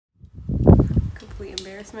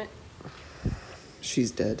embarrassment.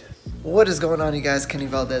 She's dead. What is going on, you guys? Kenny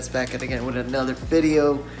Valdez back at again with another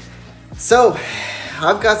video. So,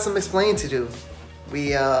 I've got some explaining to do. We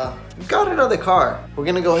got another car. We're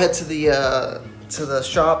gonna go head to the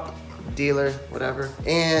shop, dealer, whatever,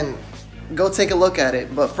 and go take a look at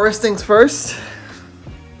it. But first things first,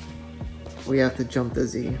 we have to jump the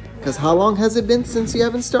Z. Because how long has it been since you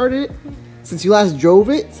haven't started it? Since you last drove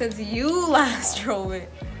it? Since you last drove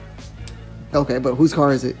it. Okay, but whose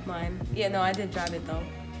car is it? Mine. Yeah, no, I did drive it though.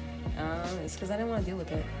 It's because I didn't want to deal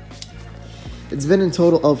with it. It's been in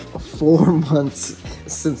total of 4 months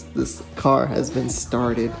since this car has been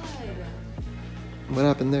started. What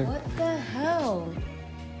happened there? What the hell?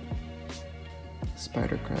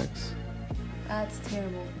 Spider cracks. That's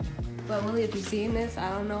terrible. But Willie, if you're seeing this, I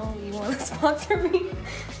don't know, you want to sponsor me?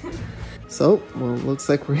 So, well, looks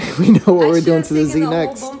like we know what we're doing to the Z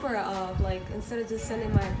next. Whole bumper off, like instead of just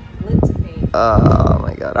sending my lip to paint. Oh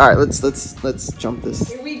my god! All right, let's jump this.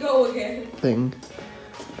 Here we go again. Thing.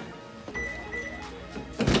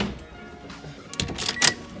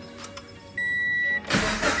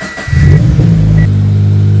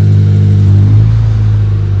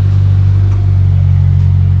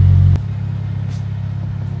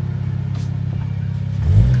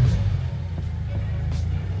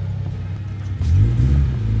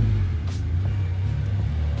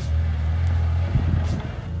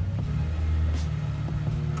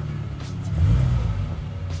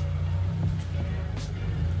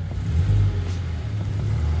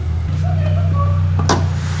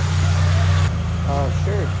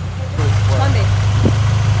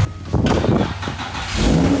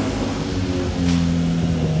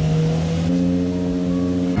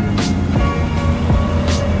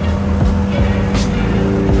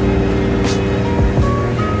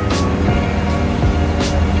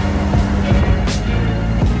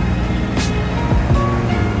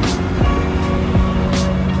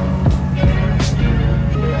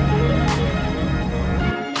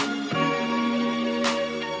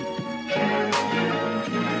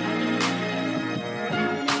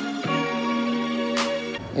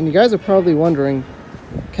 And you guys are probably wondering,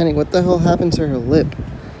 Kenny, what the hell happened to her lip?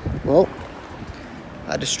 Well,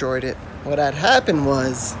 I destroyed it. What had happened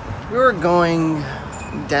was, we were going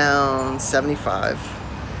down 75,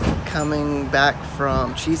 coming back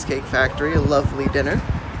from Cheesecake Factory, a lovely dinner,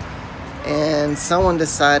 and someone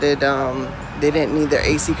decided they didn't need their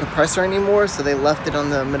AC compressor anymore, so they left it on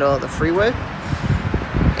the middle of the freeway.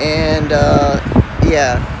 And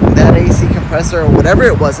yeah, that AC compressor, or whatever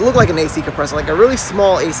it was, it looked like an AC compressor, like a really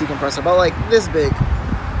small AC compressor, about like this big,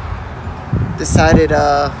 decided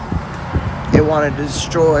it wanted to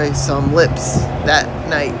destroy some lips that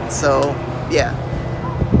night. So yeah,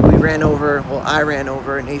 we ran over, well, I ran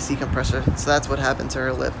over an AC compressor, so that's what happened to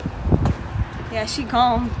her lip. Yeah, she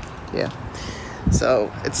calm. Yeah,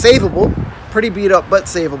 so it's savable, pretty beat up, but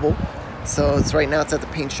savable. So it's right now, it's at the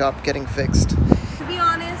paint shop getting fixed. To be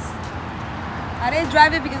honest, I didn't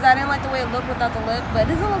drive it because I didn't like the way it looked without the lip, but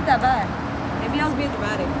it doesn't look that bad. Maybe I was being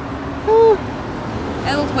dramatic.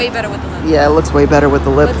 It looks way better with the lip. Yeah, it looks way better with the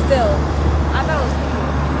lip. But still, I thought it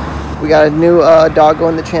was cool. We got a new doggo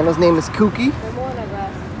in the channel. His name is Kooky. They're mowing our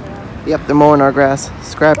grass. Yeah. Yep, they're mowing our grass.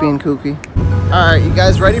 Scrappy and Kooky. Alright, you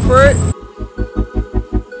guys ready for it?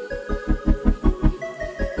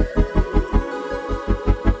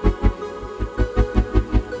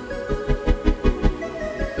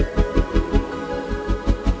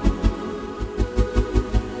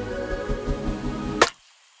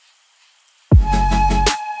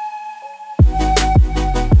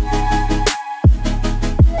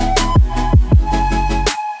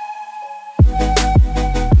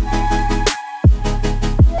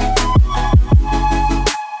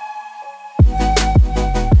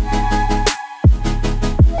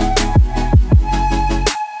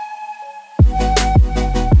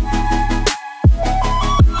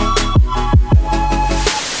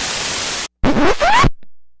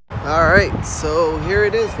 Alright, so here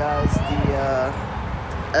it is, guys, the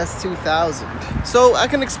S2000. So I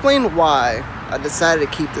can explain why I decided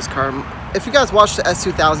to keep this car. If you guys watched the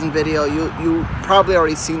S2000 video, you probably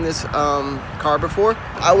already seen this car before.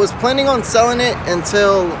 I was planning on selling it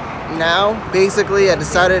until now. Basically, I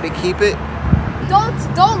decided to keep it.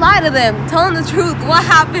 Don't lie to them. Tell them the truth. What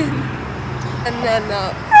happened? And then,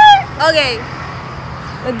 okay.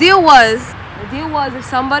 The deal was if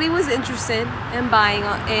somebody was interested in buying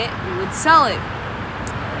it, we would sell it.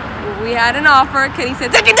 We had an offer. Kenny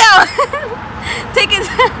said, take it down. Take it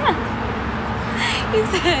down. He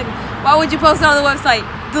said, why would you post it on the website?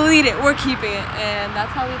 Delete it. We're keeping it. And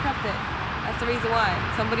that's how we kept it. That's the reason why.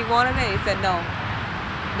 Somebody wanted it. He said no.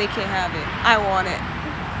 they can't have it. I want it.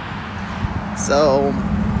 So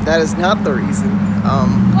that is not the reason.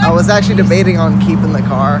 I was actually debating on keeping the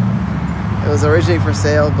car. It was originally for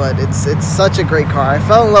sale, but it's such a great car. I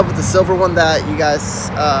fell in love with the silver one that you guys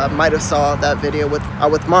might have saw that video with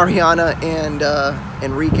Mariana and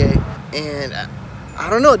Enrique. And I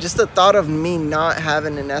don't know, just the thought of me not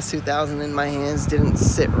having an S2000 in my hands didn't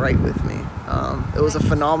sit right with me. It was a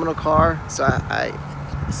phenomenal car, so I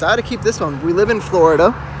decided to keep this one. We live in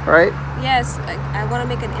Florida, right? Yes, I want to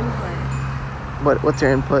make an input. What's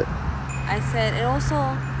your input? I said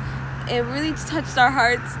it really touched our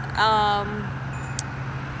hearts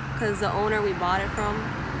because the owner we bought it from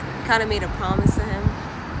kind of made a promise to him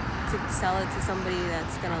to sell it to somebody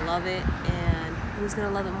that's going to love it, and who's going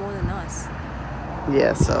to love it more than us.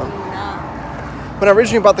 Yeah, so when I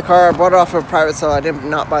originally bought the car, I bought it off of a private sale. I did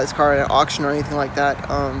not buy this car at an auction or anything like that.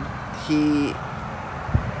 He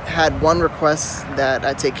had one request that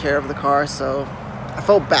I take care of the car, so I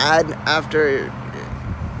felt bad after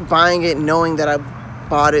buying it knowing that I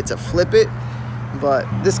bought it to flip it. But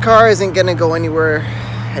this car isn't gonna go anywhere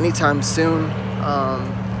anytime soon.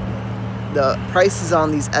 The prices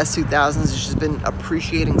on these S2000s has just been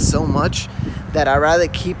appreciating so much that I'd rather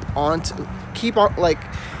keep on like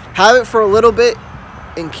have it for a little bit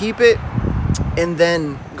and keep it, and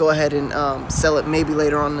then go ahead and sell it maybe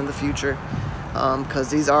later on in the future, because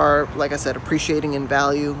these are, like I said, appreciating in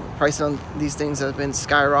value. Prices on these things have been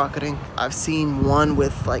skyrocketing. I've seen one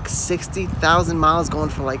with like 60,000 miles going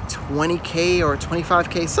for like 20K or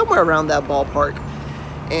 25K, somewhere around that ballpark.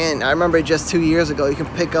 And I remember just 2 years ago you can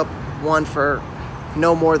pick up one for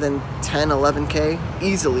no more than 10, 11K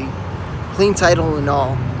easily, clean title and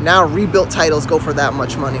all. Now rebuilt titles go for that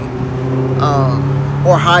much money,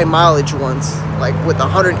 or high mileage ones like with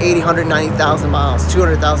 180, 190,000 miles,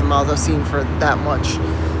 200,000 miles I've seen for that much.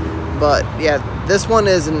 But yeah, this one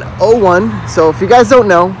is an 01. So if you guys don't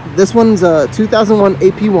know, this one's a 2001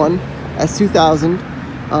 AP1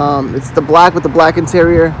 S2000. It's the black with the black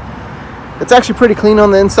interior. It's actually pretty clean on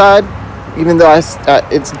the inside, even though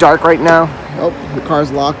it's dark right now. Oh, the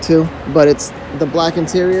car's locked too. But it's the black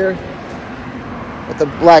interior with the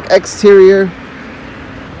black exterior.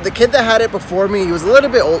 The kid that had it before me, he was a little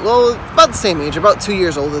bit old, well, about the same age, about 2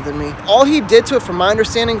 years older than me. All he did to it, from my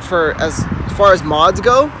understanding, for as far as mods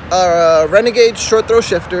go, Renegade short throw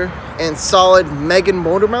shifter and solid Megan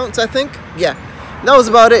motor mounts, I think. Yeah, that was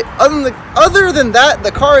about it. Other than that,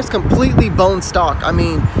 the car is completely bone stock. I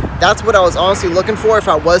mean, that's what I was honestly looking for if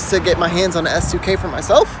I was to get my hands on an S2K for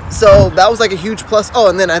myself. So that was like a huge plus. Oh,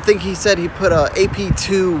 and then I think he said he put a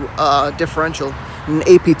AP2 differential, an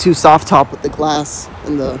AP2 soft top with the glass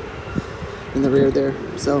in the rear there.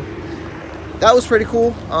 So that was pretty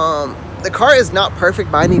cool. The car is not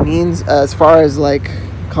perfect by any means as far as like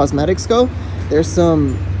cosmetics go. There's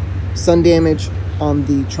some sun damage on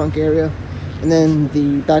the trunk area, and then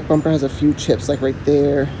the back bumper has a few chips, like right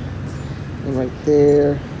there and right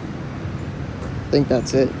there. I think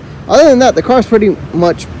that's it. Other than that, the car is pretty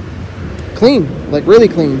much clean, like really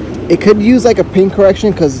clean. It could use like a paint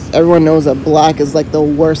correction because everyone knows that black is like the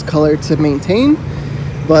worst color to maintain,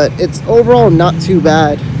 but it's overall not too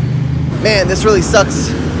bad. Man, this really sucks.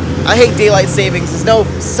 I hate daylight savings. There's no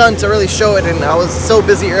sun to really show it, and I was so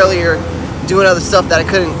busy earlier doing other stuff that I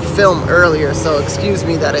couldn't film earlier, so excuse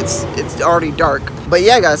me that it's already dark. But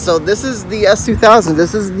yeah guys, so this is the S2000.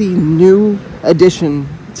 This is the new addition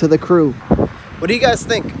to the crew. What do you guys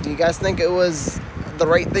think? Do you guys think it was the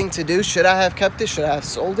right thing to do? Should I have kept it? Should I have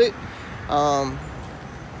sold it? I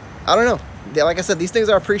don't know. Like I said, these things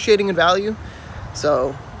are appreciating in value,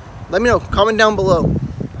 so let me know. Comment down below.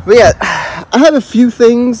 But yeah, I have a few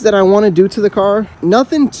things that I want to do to the car.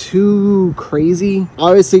 Nothing too crazy.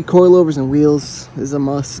 Obviously, coilovers and wheels is a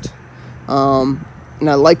must. And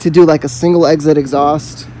I like to do like a single exit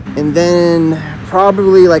exhaust, and then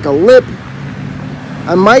probably like a lip.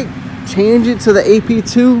 I might change it to the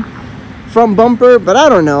AP2 front bumper, but I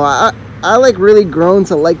don't know. I like really grown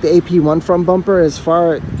to like the AP1 front bumper.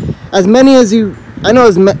 As many as you, I know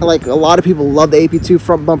like a lot of people love the AP2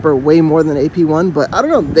 front bumper way more than the AP1, but I don't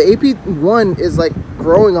know, the AP1 is like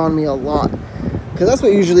growing on me a lot, because that's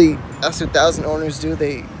what usually S2000 owners do.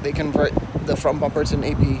 They convert the front bumper to an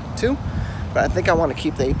AP2, but I think I want to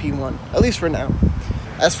keep the AP1, at least for now.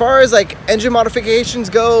 As far as like engine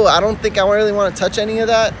modifications go, I don't think I really want to touch any of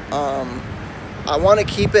that. I want to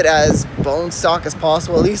keep it as bone stock as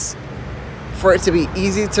possible, at least for it to be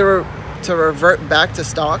easy to revert back to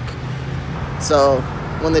stock. So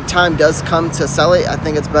when the time does come to sell it, I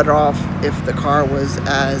think it's better off if the car was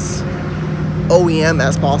as OEM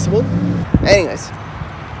as possible. Anyways,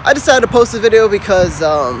 I decided to post this video because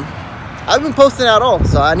I I've been posting at all,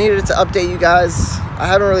 so I needed to update you guys. I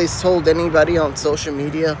haven't really told anybody on social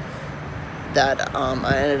media that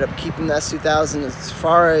I ended up keeping the S2000. As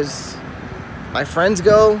far as my friends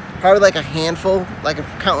go, probably like a handful, like I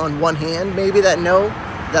count on one hand maybe that know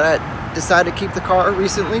that I decided to keep the car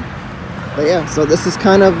recently. But yeah, so this is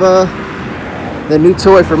kind of the new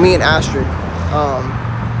toy for me and Astrid.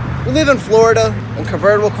 We live in Florida, and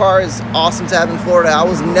convertible car is awesome to have in Florida. I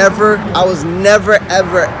was never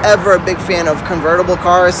ever a big fan of convertible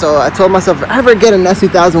cars, so I told myself if I ever get an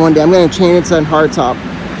S2000 one day, I'm gonna change it to a hardtop.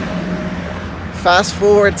 Fast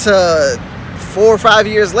forward to 4 or 5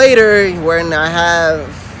 years later, when I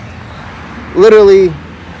have literally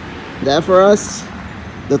that for us,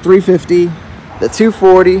 the 350, the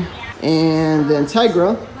 240, and the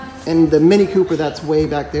Integra, and the Mini Cooper that's way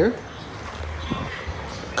back there.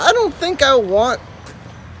 I don't think I want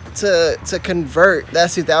to convert the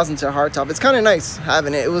S2000 to a hardtop. It's kind of nice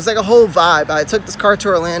having it. It was like a whole vibe. I took this car to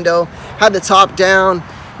Orlando, had the top down,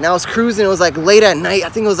 and I was cruising. It was like late at night. I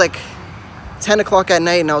think it was like 10 o'clock at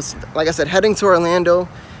night, and I was, like I said, heading to Orlando,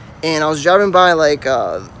 and I was driving by like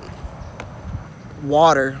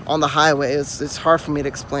water on the highway. It's hard for me to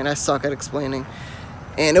explain. I suck at explaining.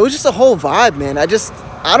 And it was just a whole vibe, man. I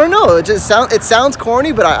don't know. It sounds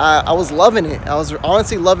corny, but I was loving it. I was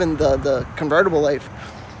honestly loving the convertible life.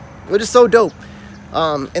 It was just so dope.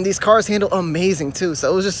 And these cars handle amazing too.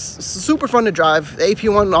 So it was just super fun to drive. The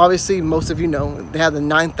AP1, obviously, most of you know, they have the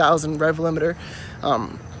 9,000 rev limiter.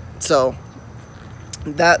 So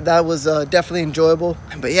that was definitely enjoyable.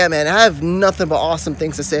 But yeah, man, I have nothing but awesome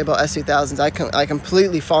things to say about S2000s. I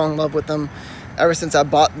completely fall in love with them ever since I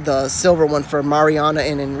bought the silver one for Mariana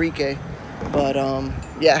and Enrique. But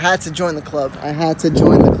yeah, I had to join the club.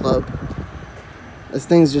 This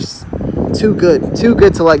thing's just too good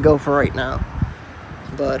to let go for right now.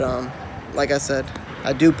 But like I said,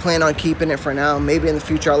 I do plan on keeping it for now. Maybe in the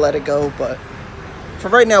future I'll let it go, but for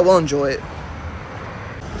right now we'll enjoy it.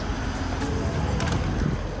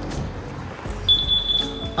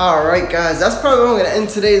 Alright guys, that's probably where I'm going to end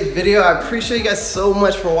today's video. I appreciate you guys so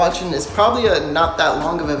much for watching. It's probably not that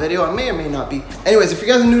long of a video. It may or may not be. Anyways, if you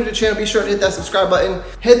guys are new to the channel, be sure to hit that subscribe button.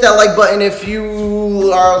 Hit that like button if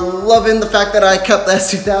you are loving the fact that I kept the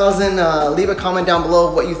S2000. Leave a comment down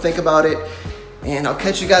below what you think about it. And I'll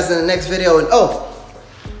catch you guys in the next video. And oh,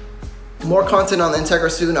 more content on the Integra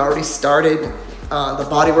soon. I already started the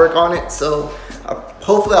body work on it. So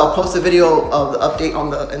hopefully I'll post a video of the update on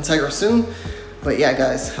the Integra soon. But yeah,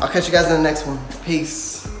 guys, I'll catch you guys in the next one.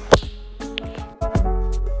 Peace.